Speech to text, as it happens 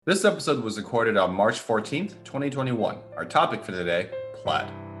This episode was recorded on March 14th, 2021. Our topic for today, Plaid.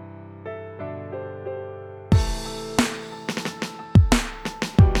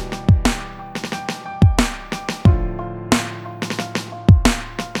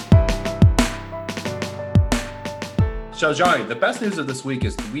 So Johnny, the best news of this week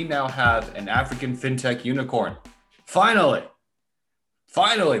is we now have an African fintech unicorn. Finally,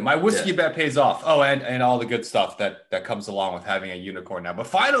 my whiskey bet pays off. Oh, and all the good stuff that comes along with having a unicorn now. But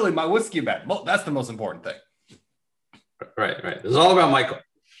finally, my whiskey bet. That's the most important thing. Right. This is all about Michael.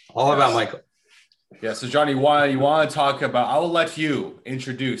 About Michael. Yeah. So Johnny, you want to talk about? I will let you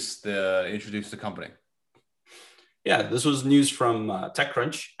introduce the company. Yeah, this was news from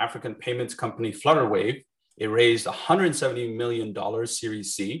TechCrunch. African payments company Flutterwave. It raised $170 million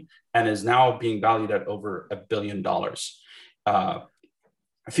Series C and is now being valued at over $1 billion.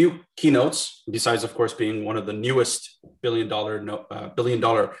 A few keynotes, besides, of course, being one of the newest billion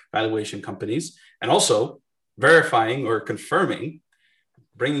dollar valuation companies, and also verifying or confirming,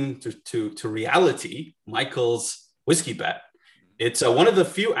 bringing to reality Michael's whiskey bet. It's one of the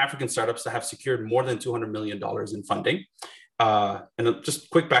few African startups that have secured more than $200 million in funding. And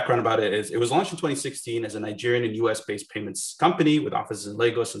just quick background about it is it was launched in 2016 as a Nigerian and US-based payments company with offices in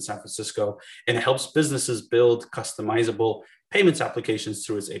Lagos and San Francisco, and it helps businesses build customizable payments applications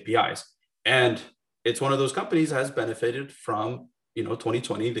through its APIs. And it's one of those companies that has benefited from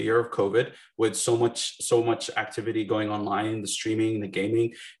 2020, the year of COVID, with so much activity going online, the streaming, the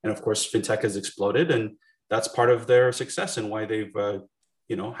gaming, and of course, fintech has exploded, and that's part of their success and why they've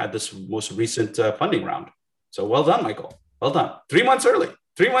had this most recent funding round. So well done, Michael. Well done. 3 months early.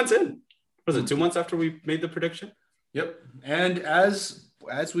 3 months in. Was it 2 months after we made the prediction? Yep. And as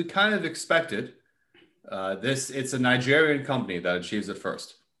we kind of expected, it's a Nigerian company that achieves it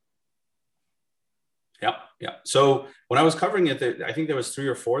first. Yeah. So when I was covering it, I think there was 3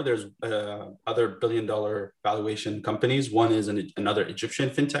 or 4. There's other billion-dollar valuation companies. One is another Egyptian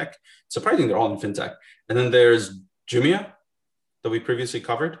fintech. Surprising, they're all in fintech. And then there's Jumia that we previously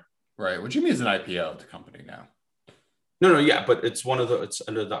covered. Right. Well, Jumia is an IPO company now. No, yeah, but it's it's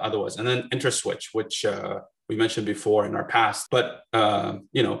under the otherwise. And then InterSwitch, which we mentioned before in our past. But,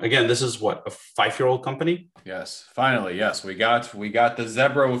 again, this is what, a 5-year-old company? Yes, finally, yes. We got the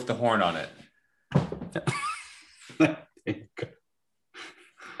zebra with the horn on it.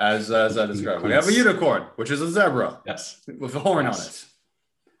 As I described. We have a unicorn, which is a zebra. Yes. With a horn on it.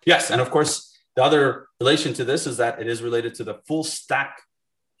 Yes, and of course, the other relation to this is that it is related to the full stack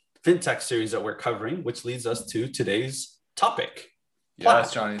fintech series that we're covering, which leads us to today's topic.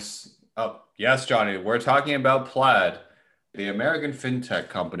 Plaid. Yes, Johnny. We're talking about Plaid, the American fintech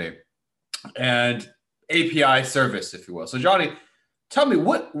company, and API service, if you will. So, Johnny, tell me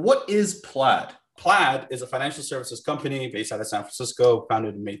what is Plaid? Plaid is a financial services company based out of San Francisco,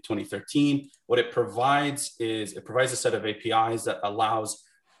 founded in May 2013. What it provides a set of APIs that allows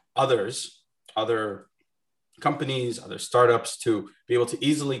other companies, other startups to be able to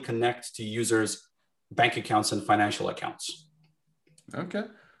easily connect to users' bank accounts and financial accounts. Okay.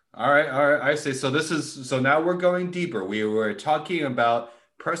 All right. I see. So now we're going deeper. We were talking about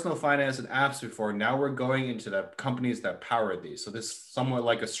personal finance and apps before. Now we're going into the companies that power these. So this is somewhat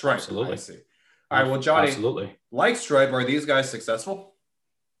like a Stripe. Absolutely. I see. All right. Well, Johnny, absolutely. Like Stripe, are these guys successful?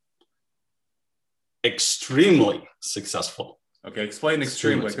 Extremely successful. Okay, explain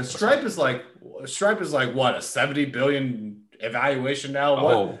extremely. Because Stripe is like what, a 70 billion evaluation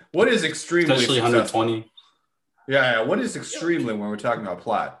now? What is extremely Especially successful? 120. Yeah. What is extremely when we're talking about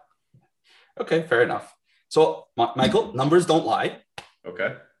Plaid? Okay, fair enough. So, Michael, numbers don't lie.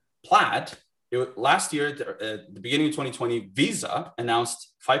 Okay. Plaid, last year, at the beginning of 2020, Visa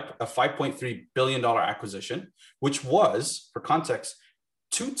announced a $5.3 billion acquisition, which was, for context,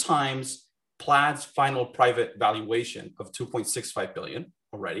 2 times Plaid's final private valuation of $2.65 billion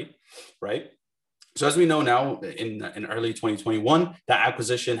already, right? So as we know now, in early 2021, that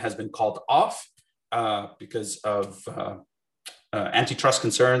acquisition has been called off because of antitrust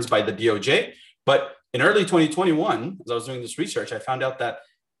concerns by the DOJ. But in early 2021, as I was doing this research, I found out that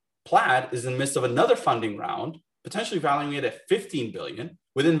Plaid is in the midst of another funding round, potentially valuing it at $15 billion,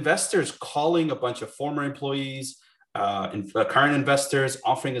 with investors calling a bunch of former employees, current investors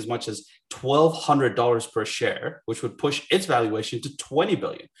offering as much as $1,200 per share, which would push its valuation to $20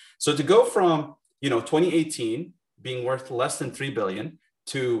 billion. So to go from 2018 being worth less than $3 billion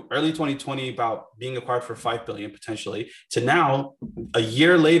to early 2020 about being acquired for $5 billion potentially, to now a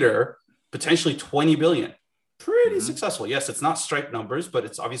year later potentially $20 billion. Pretty successful. Yes, it's not Stripe numbers, but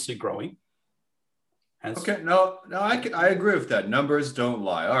it's obviously growing. Okay, no, I agree with that. Numbers don't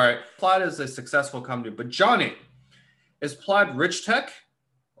lie. All right, Plaid is a successful company, but Johnny, is Plaid rich tech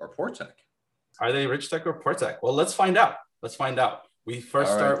or poor tech? Are they rich tech or poor tech? Well, let's find out. We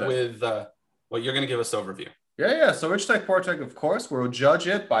first start with what you're going to give us overview. Yeah. So rich tech, poor tech, of course, we'll judge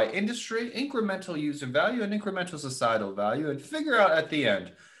it by industry, incremental user value, and incremental societal value, and figure out at the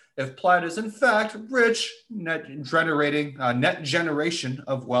end if Plaid is in fact rich, net generation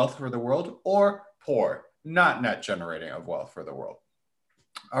of wealth for the world, or poor, not net generating of wealth for the world.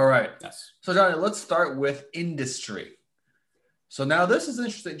 All right. Yes. So Johnny, let's start with industry. So now this is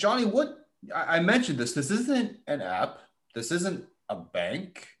interesting. Johnny, I mentioned this. This isn't an app. This isn't a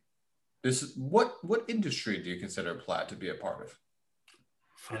bank. What industry do you consider Plaid to be a part of?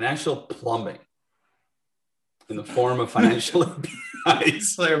 Financial plumbing in the form of financial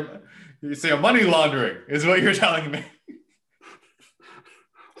APIs. You say money laundering is what you're telling me.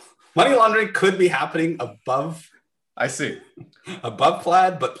 Money laundering could be happening above. I see. Above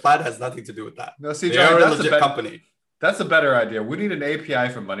Plaid, but Plaid has nothing to do with that. No, see, they Johnny, are a legit company. That's a better idea. We need an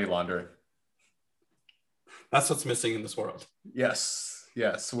API for money laundering. That's what's missing in this world. Yes.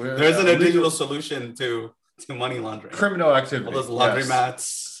 There isn't a digital solution to money laundering. Criminal activity. All those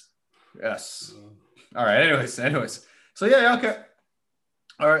laundromats. Yes. All right. Anyways. So yeah. Okay.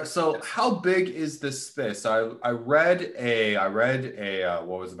 All right. So how big is this space? I read a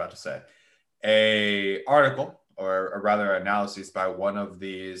what was I about to say? A article, or rather analysis by one of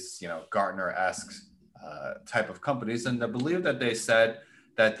these, Gartner-esque type of companies, and I believe that they said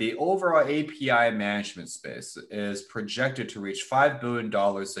that the overall API management space is projected to reach $5 billion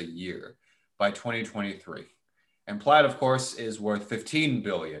a year by 2023. And Plaid, of course, is worth $15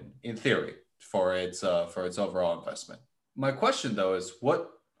 billion in theory for its overall investment. My question, though, is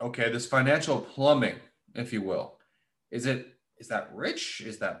this financial plumbing, if you will, is that rich?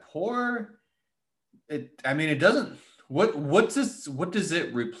 Is that poor? It doesn't. What does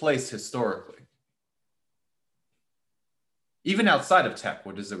it replace historically? Even outside of tech,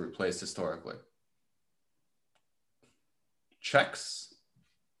 what does it replace historically? Checks?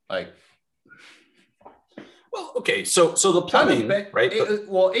 Well, okay. So the plumbing, right?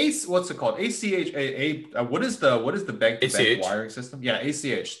 What's it called? ACH. What is the bank-to-bank wiring system? Yeah,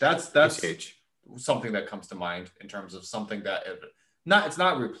 ACH. That's ACH. Something that comes to mind in terms of something that it's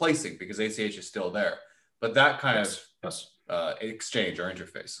not replacing, because ACH is still there, but that kind of exchange or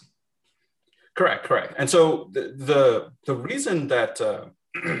interface. Correct. And so the reason that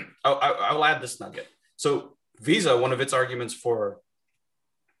I'll add this nugget. So Visa, one of its arguments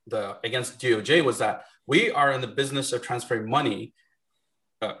against DOJ was that we are in the business of transferring money.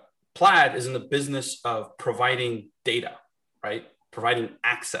 Plaid is in the business of providing data, right? Providing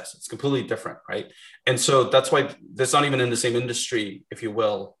access. It's completely different, right? And so that's why that's not even in the same industry, if you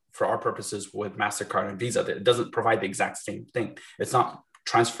will, for our purposes with MasterCard and Visa. It doesn't provide the exact same thing. It's not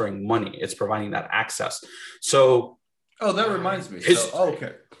transferring money, it's providing that access. So that reminds me.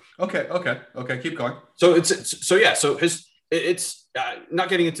 Okay, keep going. So it's not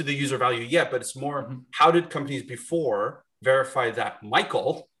getting into the user value yet, but it's more how did companies before verify that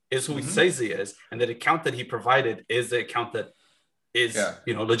Michael is who he says he is, and that account that he provided is the account that is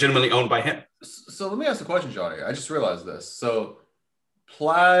legitimately owned by him. So let me ask a question, Johnny. I just realized this. So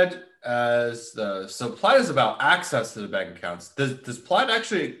Plaid Plaid is about access to the bank accounts. Does Plaid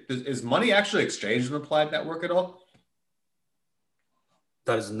is money actually exchanged in the Plaid network at all?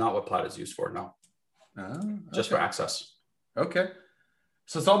 That is not what Plaid is used for, no. Just for access. Okay.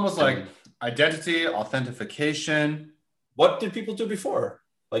 So it's almost like identity, authentication. What did people do before?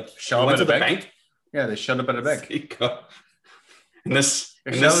 Like show up at a bank? Yeah, they showed up at a bank. In this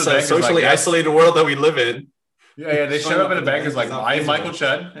socially isolated world that we live in. Yeah, they showed up at a bank as I'm Michael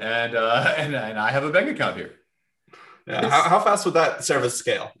Chen, and I have a bank account here. Yeah, how fast would that service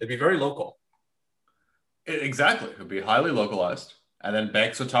scale? It'd be very local. Exactly, it would be highly localized, and then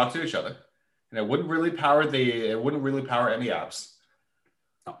banks would talk to each other, and it wouldn't really power any apps.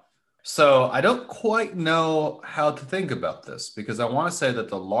 No. So I don't quite know how to think about this, because I want to say that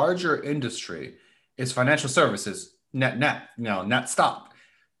the larger industry is financial services, net stop,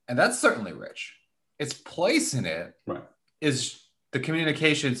 and that's certainly rich. Its place in it is the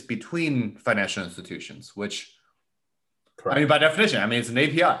communications between financial institutions, which, correct. By definition, it's an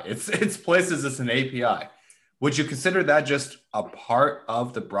API. Its place is it's an API. Would you consider that just a part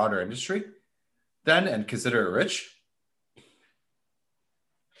of the broader industry then, and consider it rich?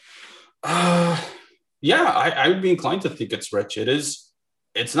 Yeah, I would be inclined to think it's rich.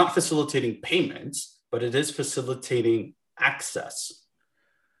 It's not facilitating payments, but it is facilitating access.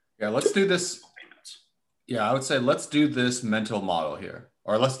 Yeah, let's do this. Yeah, I would say let's do this mental model here,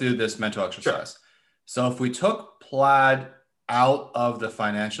 or let's do this mental exercise. Sure. So if we took Plaid out of the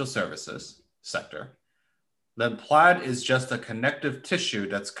financial services sector, then Plaid is just a connective tissue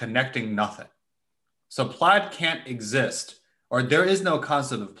that's connecting nothing. So Plaid can't exist, or there is no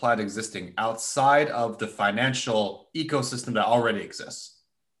concept of Plaid existing outside of the financial ecosystem that already exists.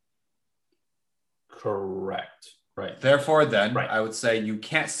 Correct. Right. Therefore, then, Right. I would say you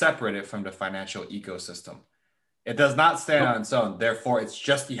can't separate it from the financial ecosystem. It does not stand on its own. Therefore, it's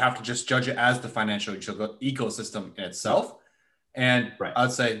just, you have to just judge it as the financial ecosystem in itself. And Right.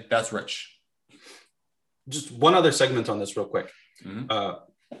 I'd say that's rich. Just one other segment on this real quick.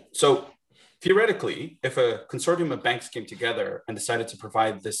 So theoretically, if a consortium of banks came together and decided to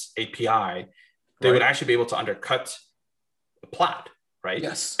provide this API, they would actually be able to undercut Plaid, right?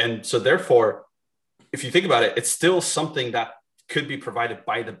 Yes. And so therefore, if you think about it, it's still something that could be provided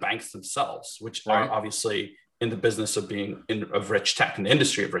by the banks themselves, which are obviously in the business of being of rich tech, in the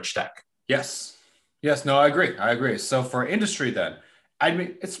industry of rich tech. Yes. Yes. No, I agree. So for industry, then, I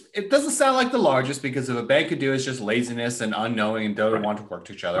mean, it doesn't sound like the largest, because if a bank could do it, it's just laziness and unknowing and don't want to work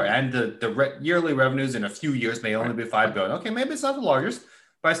to each other. And the yearly revenues in a few years may only be $5 billion. Okay, maybe it's not the largest,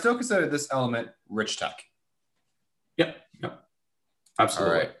 but I still consider this element rich tech. Yep.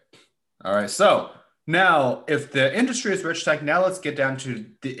 Absolutely. All right. So now, if the industry is rich tech, now let's get down to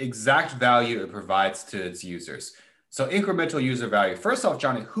the exact value it provides to its users. So incremental user value. First off,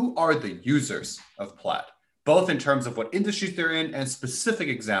 Johnny, who are the users of Plaid? Both in terms of what industries they're in and specific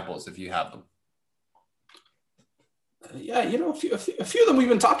examples, if you have them. Yeah, a few of them we've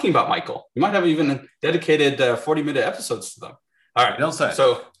been talking about, Michael. We might have even dedicated 40-minute episodes to them. All right. Don't say.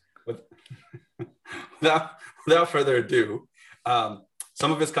 So without further ado,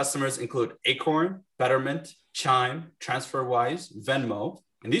 some of his customers include Acorn, Betterment, Chime, TransferWise, Venmo,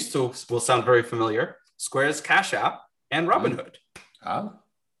 and these two will sound very familiar: Square's Cash App and Robinhood.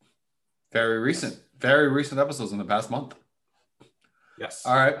 Very recent episodes in the past month. Yes.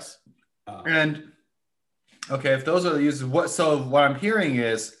 All right. And okay, if those are the users, what I'm hearing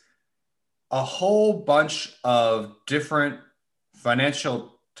is a whole bunch of different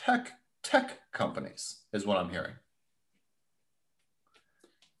financial tech companies is what I'm hearing.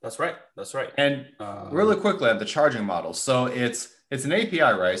 That's right. And really quickly at the charging model. So it's an API,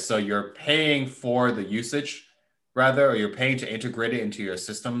 right? So you're paying for the usage rather, or you're paying to integrate it into your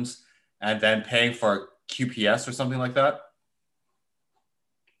systems and then paying for QPS or something like that.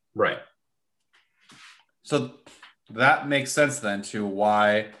 Right. So that makes sense then to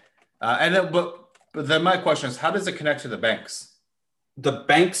why, but then my question is, how does it connect to the banks? The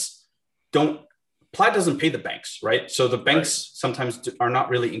banks Plaid doesn't pay the banks, right? So the banks sometimes are not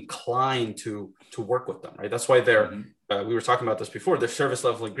really inclined to work with them, right? That's why we were talking about this before, their service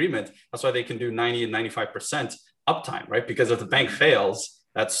level agreement. That's why they can do 90 and 95% uptime, right? Because if the bank fails,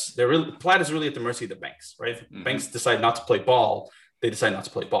 Plaid is really at the mercy of the banks, right? Banks decide not to play ball, they decide not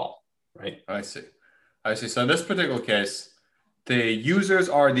to play ball, right? I see. So in this particular case, the users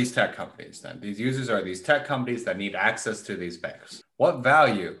are these tech companies then. These users are these tech companies that need access to these banks. What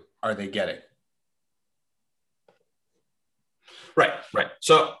value are they getting? Right.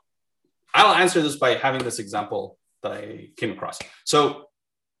 So I'll answer this by having this example that I came across. So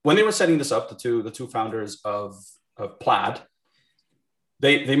when they were setting this up, the two founders of Plaid,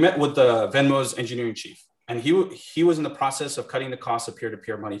 they met with the Venmo's engineering chief, and he was in the process of cutting the cost of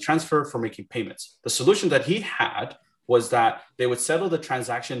peer-to-peer money transfer for making payments. The solution that he had was that they would settle the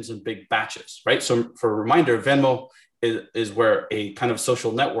transactions in big batches, right? So for a reminder, Venmo is where a kind of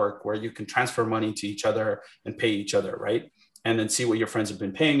social network where you can transfer money to each other and pay each other, right? And then see what your friends have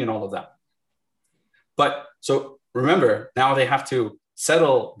been paying and all of that. But so remember, now they have to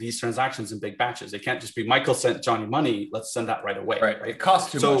settle these transactions in big batches. They can't just be Michael sent Johnny money, let's send that right away. Right. It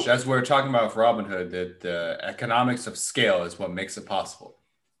costs too much. As we're talking about with Robinhood, that the economics of scale is what makes it possible.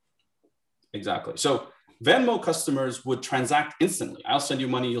 Exactly. So Venmo customers would transact instantly. I'll send you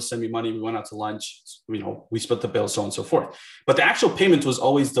money, you'll send me money. We went out to lunch, we split the bill, so on and so forth. But the actual payment was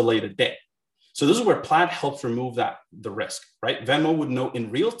always delayed a day. So this is where Plaid helps remove the risk, right? Venmo would know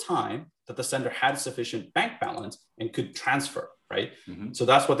in real time that the sender had sufficient bank balance and could transfer, right? So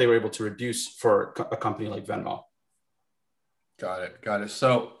that's what they were able to reduce for a company like Venmo. Got it.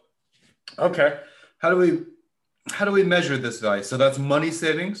 So, okay, how do we measure this value? So that's money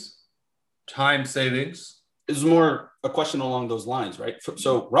savings, time savings. It's more a question along those lines, right?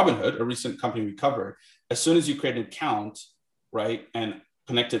 So Robinhood, a recent company we covered, as soon as you create an account, right, and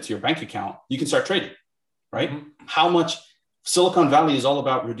connect it to your bank account, you can start trading, right? How much Silicon Valley is all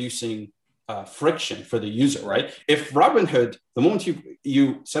about reducing friction for the user, right? If Robinhood, the moment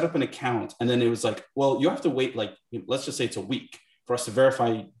you set up an account and then it was like, well, you have to wait, like, let's just say it's a week for us to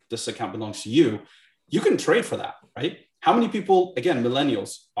verify this account belongs to you, you can trade for that, right? how many people, again,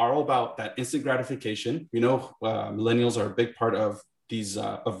 millennials are all about that instant gratification. Millennials are a big part of these,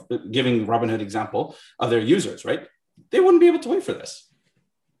 of giving Robinhood example of their users, right? They wouldn't be able to wait for this.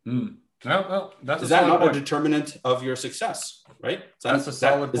 Well, that's is that not a determinant of your success, right? That's a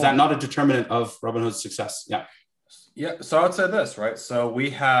solid point. Is that not a determinant of Robinhood's success? Yeah. Yeah. So I would say this, right? So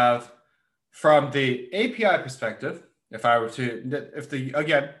we have, from the API perspective,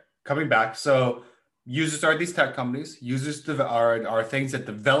 coming back, so users are these tech companies. Users are things that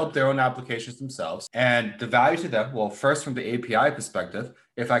develop their own applications themselves. And the value to them, well, first from the API perspective,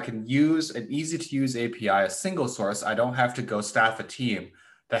 if I can use an easy to use API, a single source, I don't have to go staff a team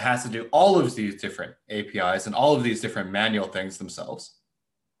that has to do all of these different APIs and all of these different manual things themselves.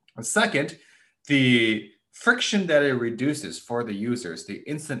 And second, the friction that it reduces for the users, the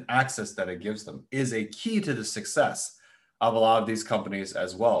instant access that it gives them, is a key to the success of a lot of these companies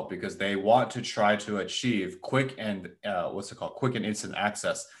as well, because they want to try to achieve quick and instant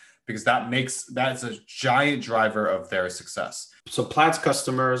access, because that's a giant driver of their success. So Plaid's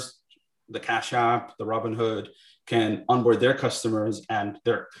customers, the Cash App, the Robinhood, can onboard their customers, and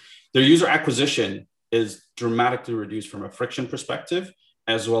their user acquisition is dramatically reduced from a friction perspective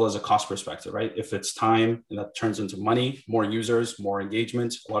as well as a cost perspective, right? If it's time and that turns into money, more users, more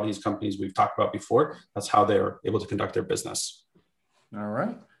engagement, a lot of these companies we've talked about before, that's how they're able to conduct their business. All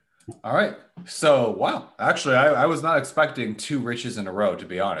right. So, wow. Actually, I was not expecting two riches in a row, to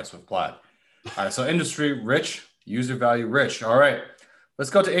be honest, with Plaid. All right. So industry rich, user value rich. All right. Let's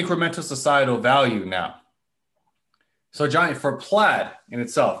go to incremental societal value now. So Johnny, for Plaid in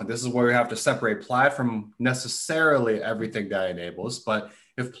itself, and this is where we have to separate Plaid from necessarily everything that it enables, but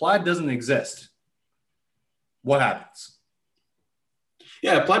if Plaid doesn't exist, what happens?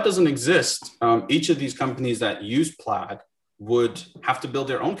 Yeah, Plaid doesn't exist. Each of these companies that use Plaid would have to build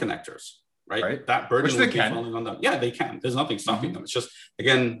their own connectors, right? That burden would be falling on them. Yeah, they can. There's nothing stopping them. It's just,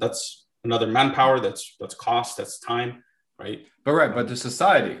 again, that's another manpower, that's cost, that's time, right? But the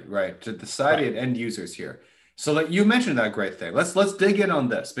society, right? To the society and end users here. So like you mentioned that great thing. Let's dig in on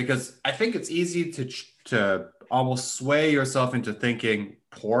this, because I think it's easy to almost sway yourself into thinking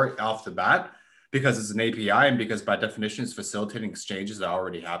poor off the bat, because it's an API and because by definition it's facilitating exchanges that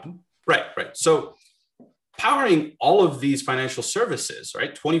already happen. Right. So powering all of these financial services,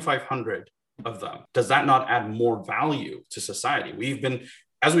 right, 2,500 of them, does that not add more value to society?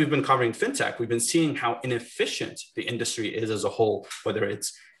 As we've been covering fintech, we've been seeing how inefficient the industry is as a whole, whether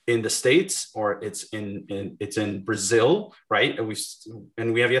it's in the States or it's in Brazil, right?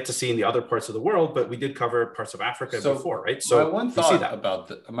 And we have yet to see in the other parts of the world, but we did cover parts of Africa before, right? So my one thought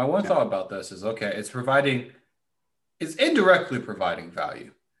about this is, okay, it's indirectly providing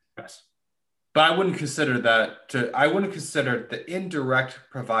value. Yes. But I wouldn't consider the indirect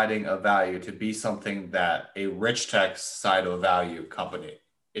providing of value to be something that a rich tech societal value company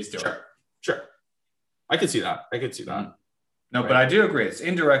is doing. Sure. I could see that. Mm-hmm. No, right. But I do agree. It's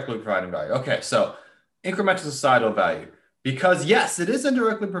indirectly providing value. Okay, so incremental societal value. Because yes, it is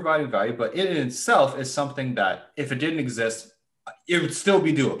indirectly providing value, but it in itself is something that if it didn't exist, it would still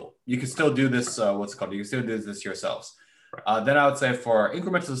be doable. You can still do this, You can still do this yourselves. Right. Then I would say for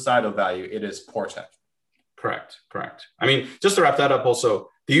incremental societal value, it is poor tech. Correct. I mean, just to wrap that up also,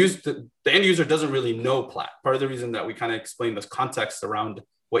 the end user doesn't really know Plaid. Part of the reason that we kind of explain this context around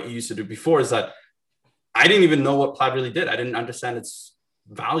what you used to do before is that I didn't even know what Plaid really did. I didn't understand its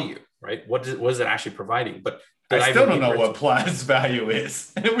value, right? What is it actually providing? But I still don't know what Plaid's value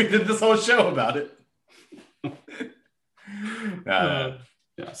is. We did this whole show about it.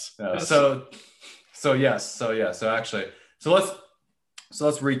 Yes. So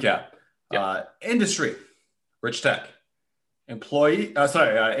let's recap. Yeah. Industry, rich tech.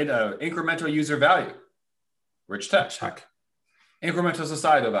 Incremental user value, rich tech. Incremental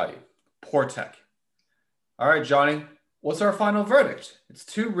societal value, poor tech. All right, Johnny, what's our final verdict? It's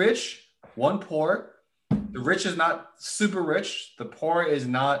 2 rich, 1 poor. The rich is not super rich. The poor is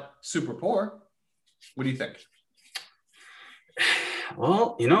not super poor. What do you think?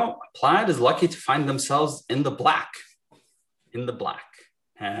 Well, Plaid is lucky to find themselves in the black.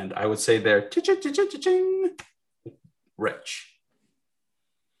 And I would say they're rich.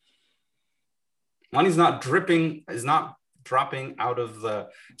 Money's not dropping out of the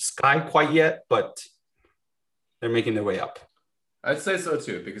sky quite yet, but they're making their way up. I'd say so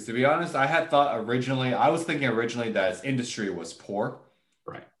too, because to be honest, I was thinking originally that its industry was poor.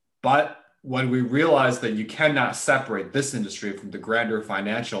 Right. But when we realized that you cannot separate this industry from the grander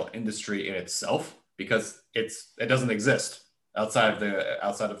financial industry in itself, because it doesn't exist outside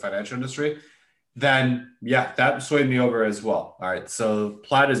of financial industry, then yeah, that swayed me over as well. All right. So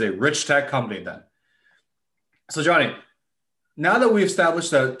Plaid is a rich tech company then. So Johnny, Now that we've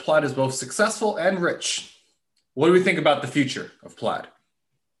established that Plaid is both successful and rich, what do we think about the future of Plaid?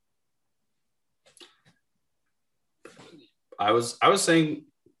 I was saying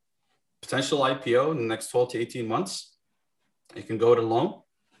potential IPO in the next 12 to 18 months. It can go it alone.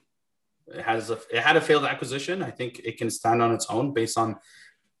 It had a failed acquisition. I think it can stand on its own based on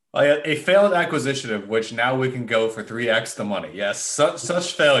A failed acquisition of which now we can go for 3x the money. Yes,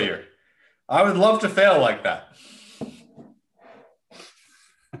 such failure. I would love to fail like that.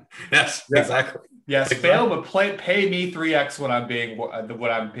 Yes, yeah. Exactly. Yes, exactly. Fail, but pay me 3x what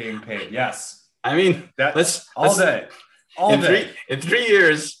I'm being paid. Yes. I mean, that's all day. In 3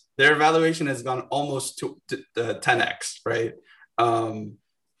 years, their valuation has gone almost to 10x, right?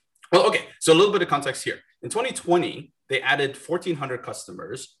 Well, okay. So a little bit of context here. In 2020, they added 1,400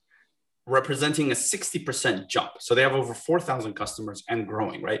 customers, representing a 60% jump. So they have over 4,000 customers and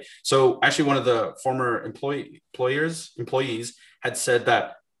growing, right? So actually, one of the former employees had said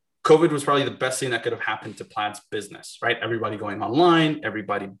that COVID was probably the best thing that could have happened to Plaid's business, right? Everybody going online,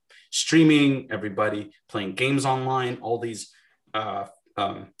 everybody streaming, everybody playing games online, all these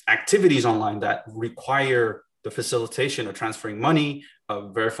activities online that require the facilitation of transferring money,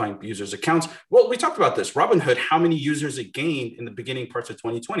 of verifying users' accounts. Well, we talked about this. Robinhood, how many users it gained in the beginning parts of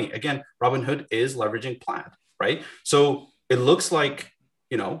 2020? Again, Robinhood is leveraging Plaid, right? So it looks like,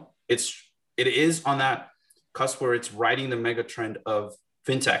 it is on that cusp where it's riding the mega trend of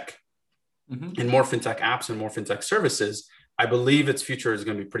fintech and more fintech apps and more fintech services. I believe its future is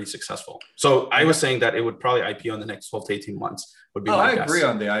going to be pretty successful. So I was saying that it would probably IPO in the next 12 to 18 months would be my guess. I agree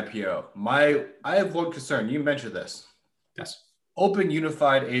on the IPO. I have one concern. You mentioned this. Yes. Open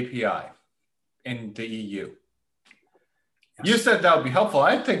unified API in the EU. Yes. You said that would be helpful.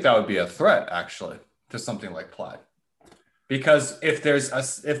 I think that would be a threat, actually, to something like Plaid. Because if there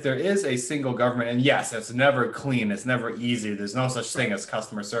is a single government, and yes, it's never clean, it's never easy, there's no such thing as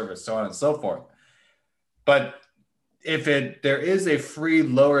customer service, so on and so forth. But if there is a free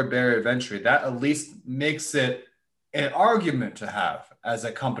lower barrier of entry, that at least makes it an argument to have as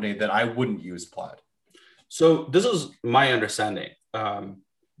a company that I wouldn't use Plaid. So this is my understanding.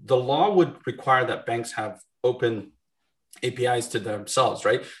 The law would require that banks have open APIs to themselves,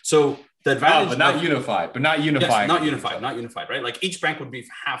 right? So the advantage, but not unified. Yes, not unified, right? Like each bank would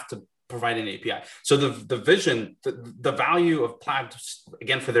have to provide an API. So the vision, the value of Plaid,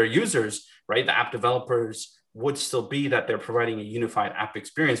 again, for their users, right? The app developers would still be that they're providing a unified app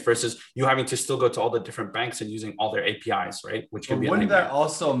experience versus you having to still go to all the different banks and using all their APIs, right? Which can be wouldn't that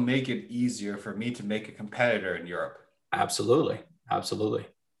also make it easier for me to make a competitor in Europe? Absolutely.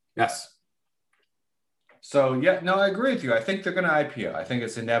 Yes. So yeah, no, I agree with you. I think they're going to IPO. I think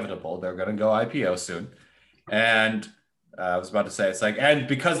it's inevitable. They're going to go IPO soon. And I was about to say, it's like, and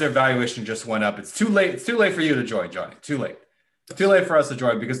because their valuation just went up, it's too late. It's too late for you to join, Johnny. Too late. Too late for us to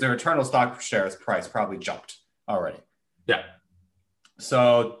join because their eternal stock shares price probably jumped already. Yeah.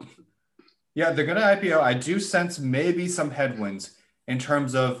 So yeah, they're going to IPO. I do sense maybe some headwinds in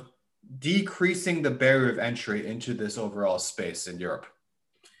terms of decreasing the barrier of entry into this overall space in Europe.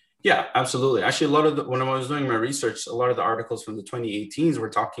 Yeah, absolutely. Actually, when I was doing my research, a lot of the articles from the 2018s were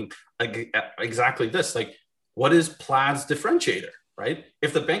talking exactly this, like what is Plaid's differentiator, right?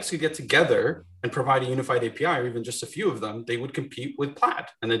 If the banks could get together and provide a unified API, or even just a few of them, they would compete with Plaid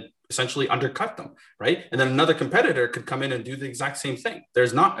and then essentially undercut them, right? And then another competitor could come in and do the exact same thing.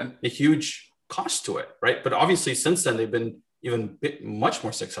 There's not a huge cost to it, right? But obviously since then, they've been much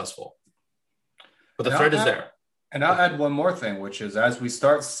more successful. But the threat is there. And I'll add one more thing, which is as we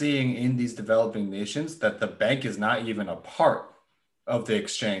start seeing in these developing nations that the bank is not even a part of the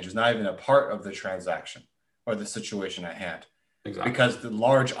exchange, is not even a part of the transaction or the situation at hand. Exactly. Because the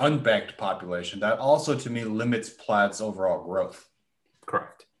large unbanked population, that also to me limits Plaid's overall growth.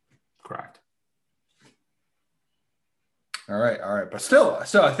 Correct. All right. But still,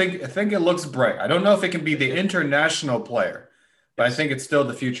 I think it looks bright. I don't know if it can be the international player, but I think it's still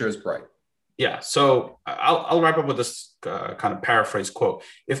the future is bright. Yeah, so I'll wrap up with this kind of paraphrase quote.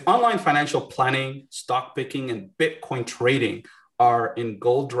 If online financial planning, stock picking, and Bitcoin trading are in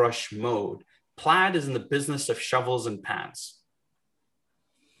gold rush mode, Plaid is in the business of shovels and pans.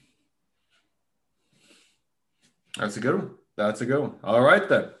 That's a good one. All right,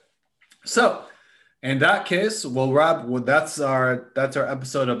 then. So in that case, we'll wrap. Well, that's our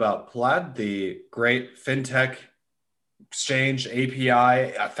episode about Plaid, the great fintech exchange,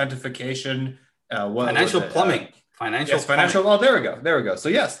 API, authentication, financial plumbing. Financial. Oh, there we go. So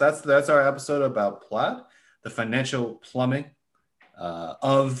yes, that's our episode about Plaid, the financial plumbing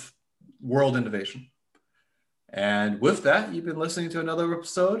of world innovation. And with that, you've been listening to another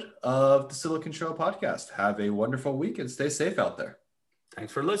episode of the Silicon Show podcast. Have a wonderful week and stay safe out there.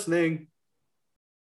 Thanks for listening.